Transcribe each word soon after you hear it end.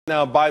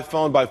Now by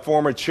phone by the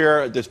former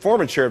chair of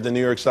the New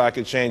York Stock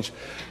Exchange,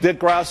 Dick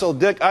Grasso.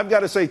 Dick, I've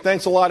got to say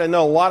thanks a lot. I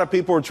know a lot of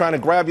people were trying to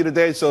grab you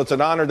today, so it's an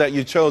honor that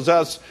you chose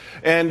us.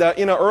 And,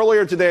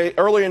 earlier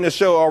in the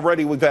show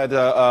already, we've had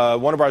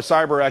one of our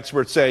cyber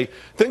experts say,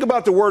 think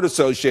about the word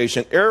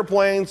association,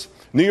 airplanes,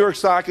 New York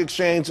Stock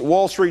Exchange,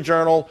 Wall Street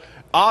Journal.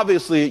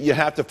 Obviously, you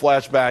have to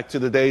flash back to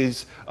the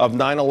days of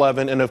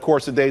 9/11 and, of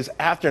course, the days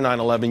after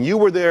 9/11. You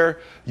were there.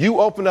 You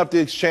opened up the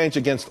exchange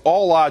against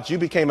all odds. You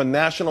became a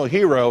national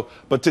hero.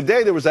 But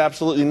today there was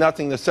absolutely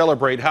nothing to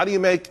celebrate. How do you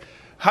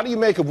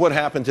make of what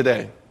happened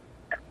today?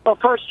 Well,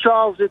 first,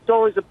 Charles, it's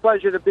always a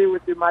pleasure to be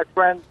with you, my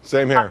friend.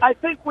 Same here. I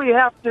think we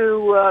have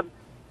to.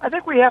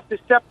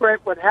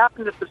 Separate what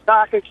happened at the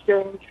stock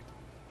exchange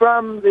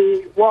from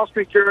the Wall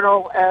Street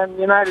Journal and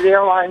United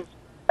Airlines,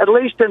 at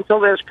least until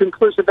there's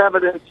conclusive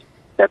evidence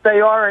that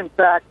they are, in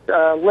fact,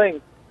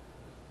 linked.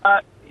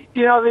 The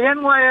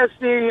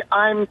NYSE,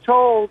 I'm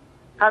told,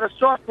 had a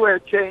software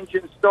change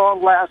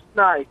installed last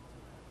night.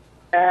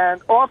 And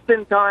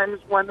oftentimes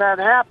when that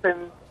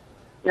happens,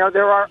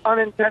 there are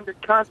unintended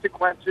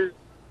consequences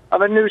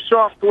of a new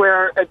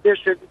software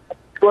addition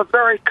to a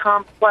very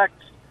complex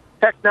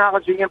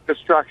technology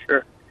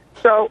infrastructure.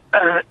 So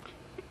I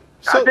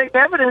think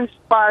evidenced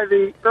by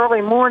the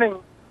early morning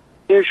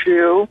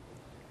issue,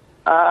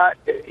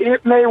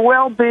 it may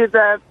well be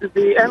that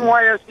the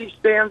NYSE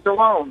stands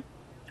alone.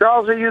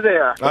 Charles, are you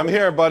there? I'm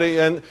here, buddy.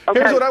 And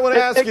here's what I want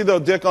to ask you, though,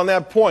 Dick, on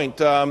that point.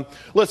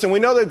 Listen, we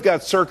know they've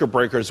got circuit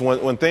breakers.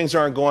 When things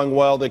aren't going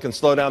well, they can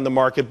slow down the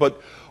market.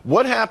 But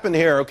what happened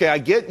here? Okay, I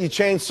get you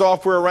changed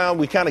software around.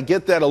 We kind of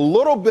get that a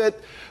little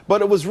bit.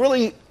 But it was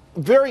really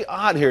very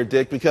odd here,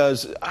 Dick,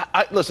 because,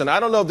 listen, I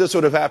don't know if this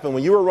would have happened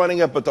when you were running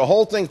it, but the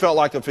whole thing felt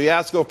like a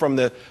fiasco from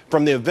the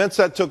events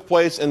that took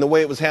place and the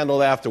way it was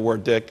handled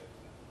afterward, Dick.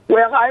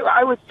 Well,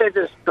 I would say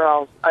this,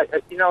 Charles.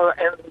 And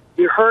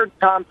you heard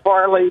Tom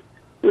Farley,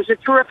 who was a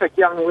terrific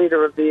young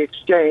leader of the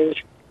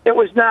exchange. It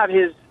was not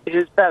his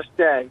best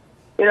day.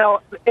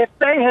 If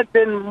they had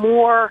been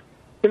more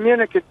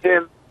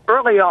communicative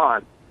early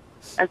on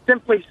and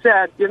simply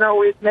said,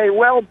 it may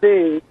well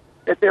be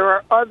that there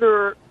are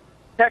other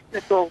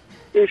technical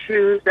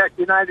issues at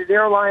United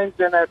Airlines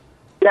and at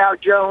Dow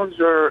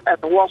Jones or at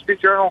the Wall Street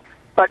Journal,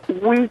 but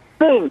we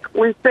think,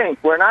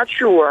 we're not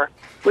sure,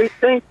 we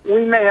think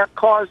we may have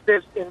caused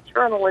this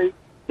internally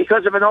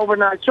because of an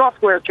overnight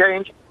software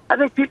change. I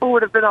think people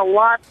would have been a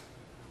lot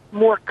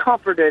more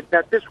comforted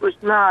that this was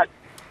not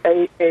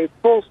a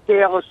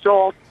full-scale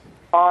assault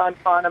on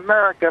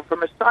America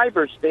from a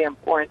cyber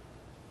standpoint.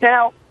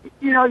 Now,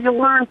 you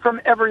learn from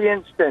every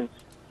instance.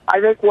 I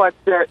think what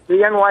the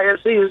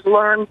NYSE has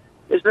learned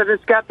is that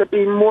it's got to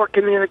be more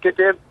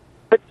communicative,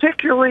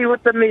 particularly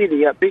with the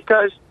media,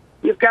 because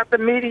you've got the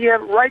media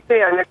right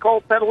there.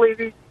 Nicole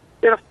Petalides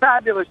did a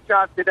fabulous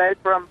job today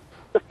from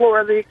the floor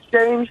of the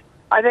exchange.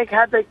 I think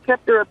had they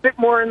kept her a bit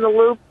more in the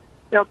loop,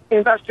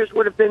 investors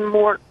would have been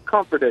more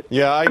comforted.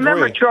 Yeah, I agree.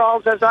 Remember,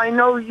 Charles, as I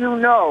know you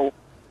know,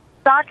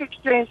 stock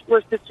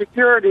exchange-listed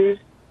securities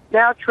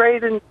now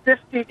trade in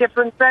 50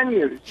 different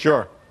venues.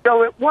 Sure.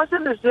 So it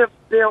wasn't as if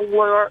there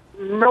were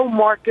no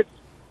markets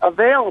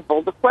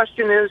available. The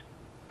question is,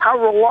 how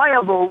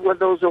reliable were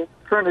those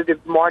alternative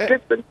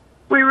markets? And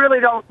we really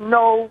don't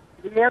know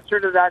the answer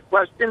to that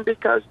question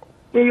because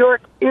New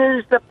York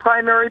is the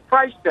primary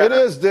price setter. It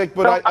is, Dick,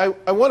 but so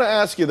I want to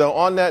ask you, though,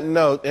 on that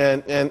note,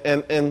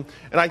 and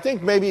I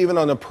think maybe even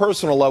on a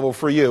personal level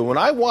for you, when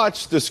I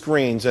watch the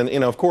screens,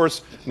 and, of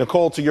course,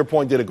 Nicole, to your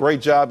point, did a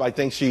great job. I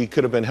think she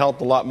could have been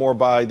helped a lot more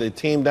by the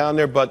team down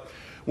there. But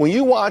when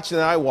you watch and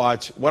I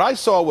watch, what I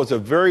saw was a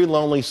very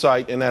lonely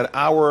sight in that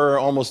hour,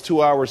 almost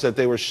 2 hours that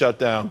they were shut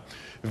down.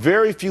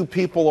 Very few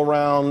people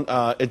around.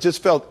 It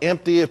just felt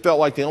empty. It felt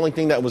like the only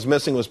thing that was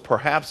missing was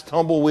perhaps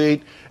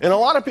tumbleweed. And a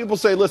lot of people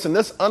say, listen,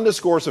 this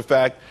underscores the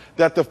fact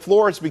that the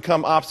floor has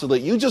become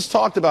obsolete. You just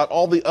talked about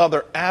all the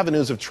other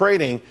avenues of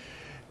trading.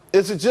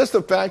 Is it just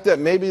the fact that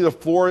maybe the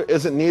floor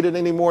isn't needed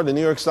anymore, the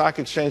New York Stock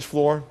Exchange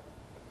floor?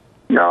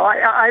 No,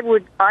 I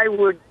would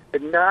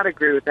not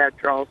agree with that,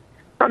 Charles,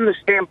 from the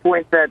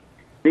standpoint that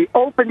the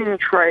opening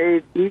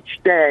trade each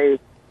day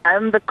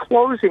and the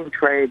closing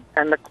trade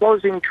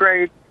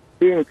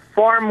being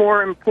far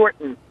more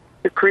important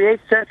to create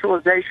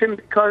centralization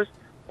because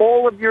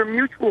all of your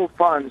mutual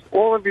funds,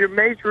 all of your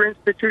major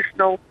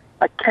institutional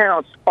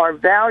accounts are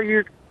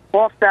valued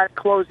off that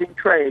closing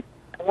trade.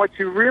 And what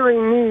you really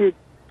need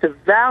to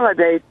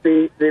validate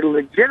the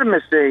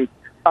legitimacy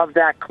of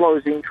that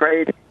closing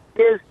trade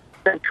is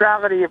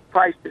centrality of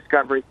price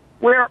discovery.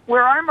 Where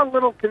I'm a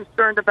little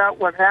concerned about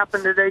what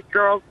happened today,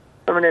 Charles,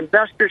 from an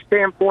investor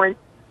standpoint,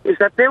 is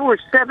that there were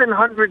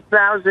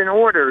 700,000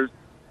 orders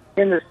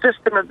in the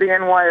system of the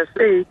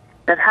NYSE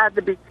that had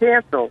to be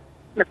canceled.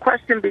 The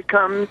question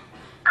becomes,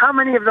 how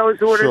many of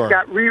those orders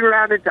got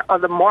rerouted to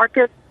other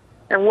markets?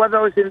 and were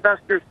those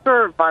investors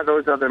served by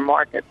those other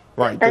markets?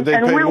 Right. Did they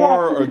pay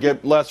more or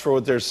get less for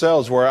what their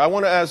sales were? I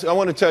want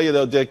to tell you,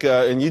 though, Dick,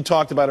 and you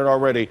talked about it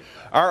already,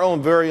 our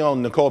own very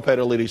own Nicole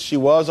Peterlides, she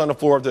was on the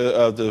floor at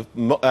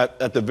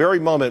the very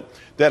moment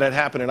that had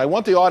happened. And I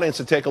want the audience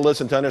to take a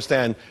listen to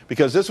understand,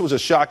 because this was a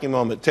shocking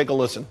moment. Take a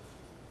listen.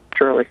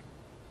 Surely.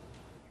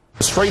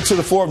 Straight to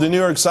the floor of the New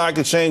York Stock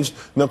Exchange,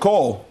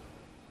 Nicole.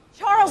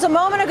 Charles, a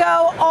moment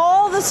ago,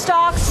 all the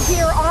stocks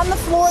here on the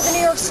floor of the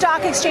New York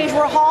Stock Exchange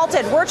were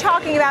halted. We're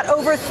talking about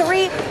over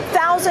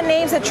 3,000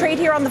 names that trade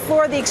here on the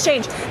floor of the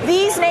exchange.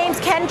 These names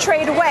can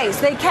trade away,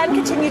 so they can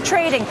continue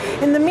trading.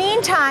 In the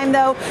meantime,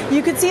 though,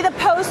 you can see the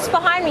posts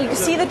behind me. You can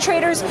see the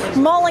traders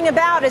mulling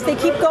about as they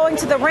keep going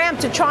to the ramp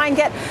to try and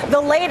get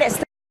the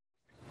latest.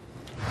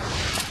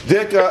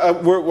 Dick,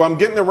 I'm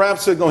getting the wrap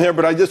signal here,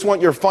 but I just want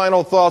your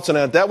final thoughts on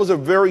that. That was a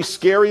very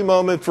scary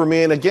moment for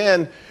me. And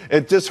again,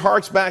 it just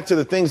harks back to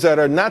the things that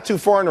are not too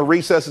far in the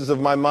recesses of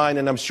my mind,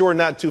 and I'm sure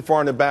not too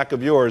far in the back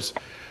of yours.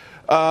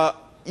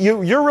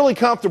 You're really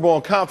comfortable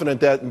and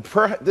confident that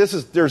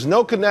there's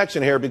no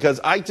connection here, because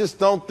I just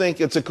don't think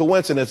it's a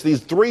coincidence. These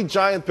three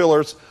giant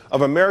pillars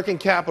of American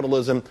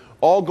capitalism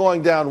all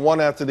going down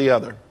one after the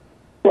other.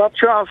 Well,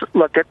 Charles,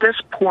 look, at this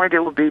point,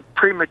 it would be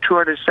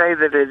premature to say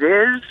that it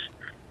is.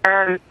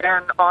 And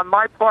on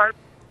my part,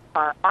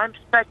 I'm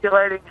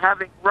speculating,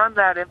 having run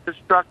that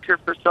infrastructure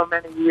for so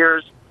many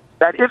years,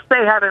 that if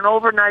they had an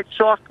overnight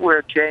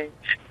software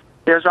change,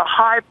 there's a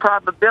high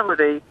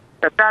probability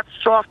that that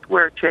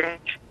software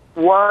change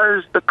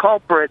was the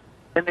culprit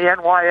in the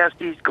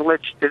NYSE's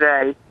glitch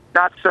today,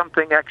 not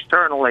something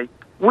externally.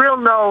 We'll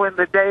know in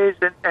the days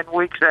and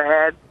weeks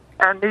ahead,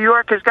 and New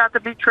York has got to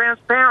be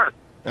transparent.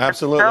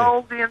 Absolutely.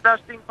 Tell the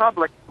investing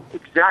public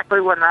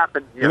exactly what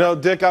happened here. You know,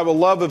 Dick, I would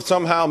love if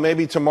somehow,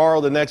 maybe tomorrow,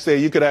 the next day,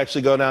 you could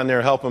actually go down there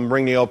and help them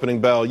ring the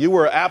opening bell. You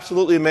were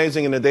absolutely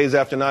amazing in the days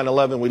after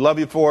 9/11. We love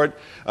you for it.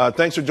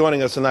 Thanks for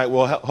joining us tonight.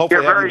 We'll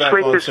hopefully have you back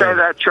on soon. You're very sweet to say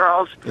that,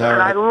 Charles. And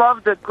I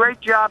love the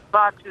great job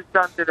Fox has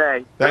done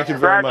today. Thank you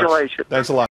very much. Congratulations. Thanks a lot.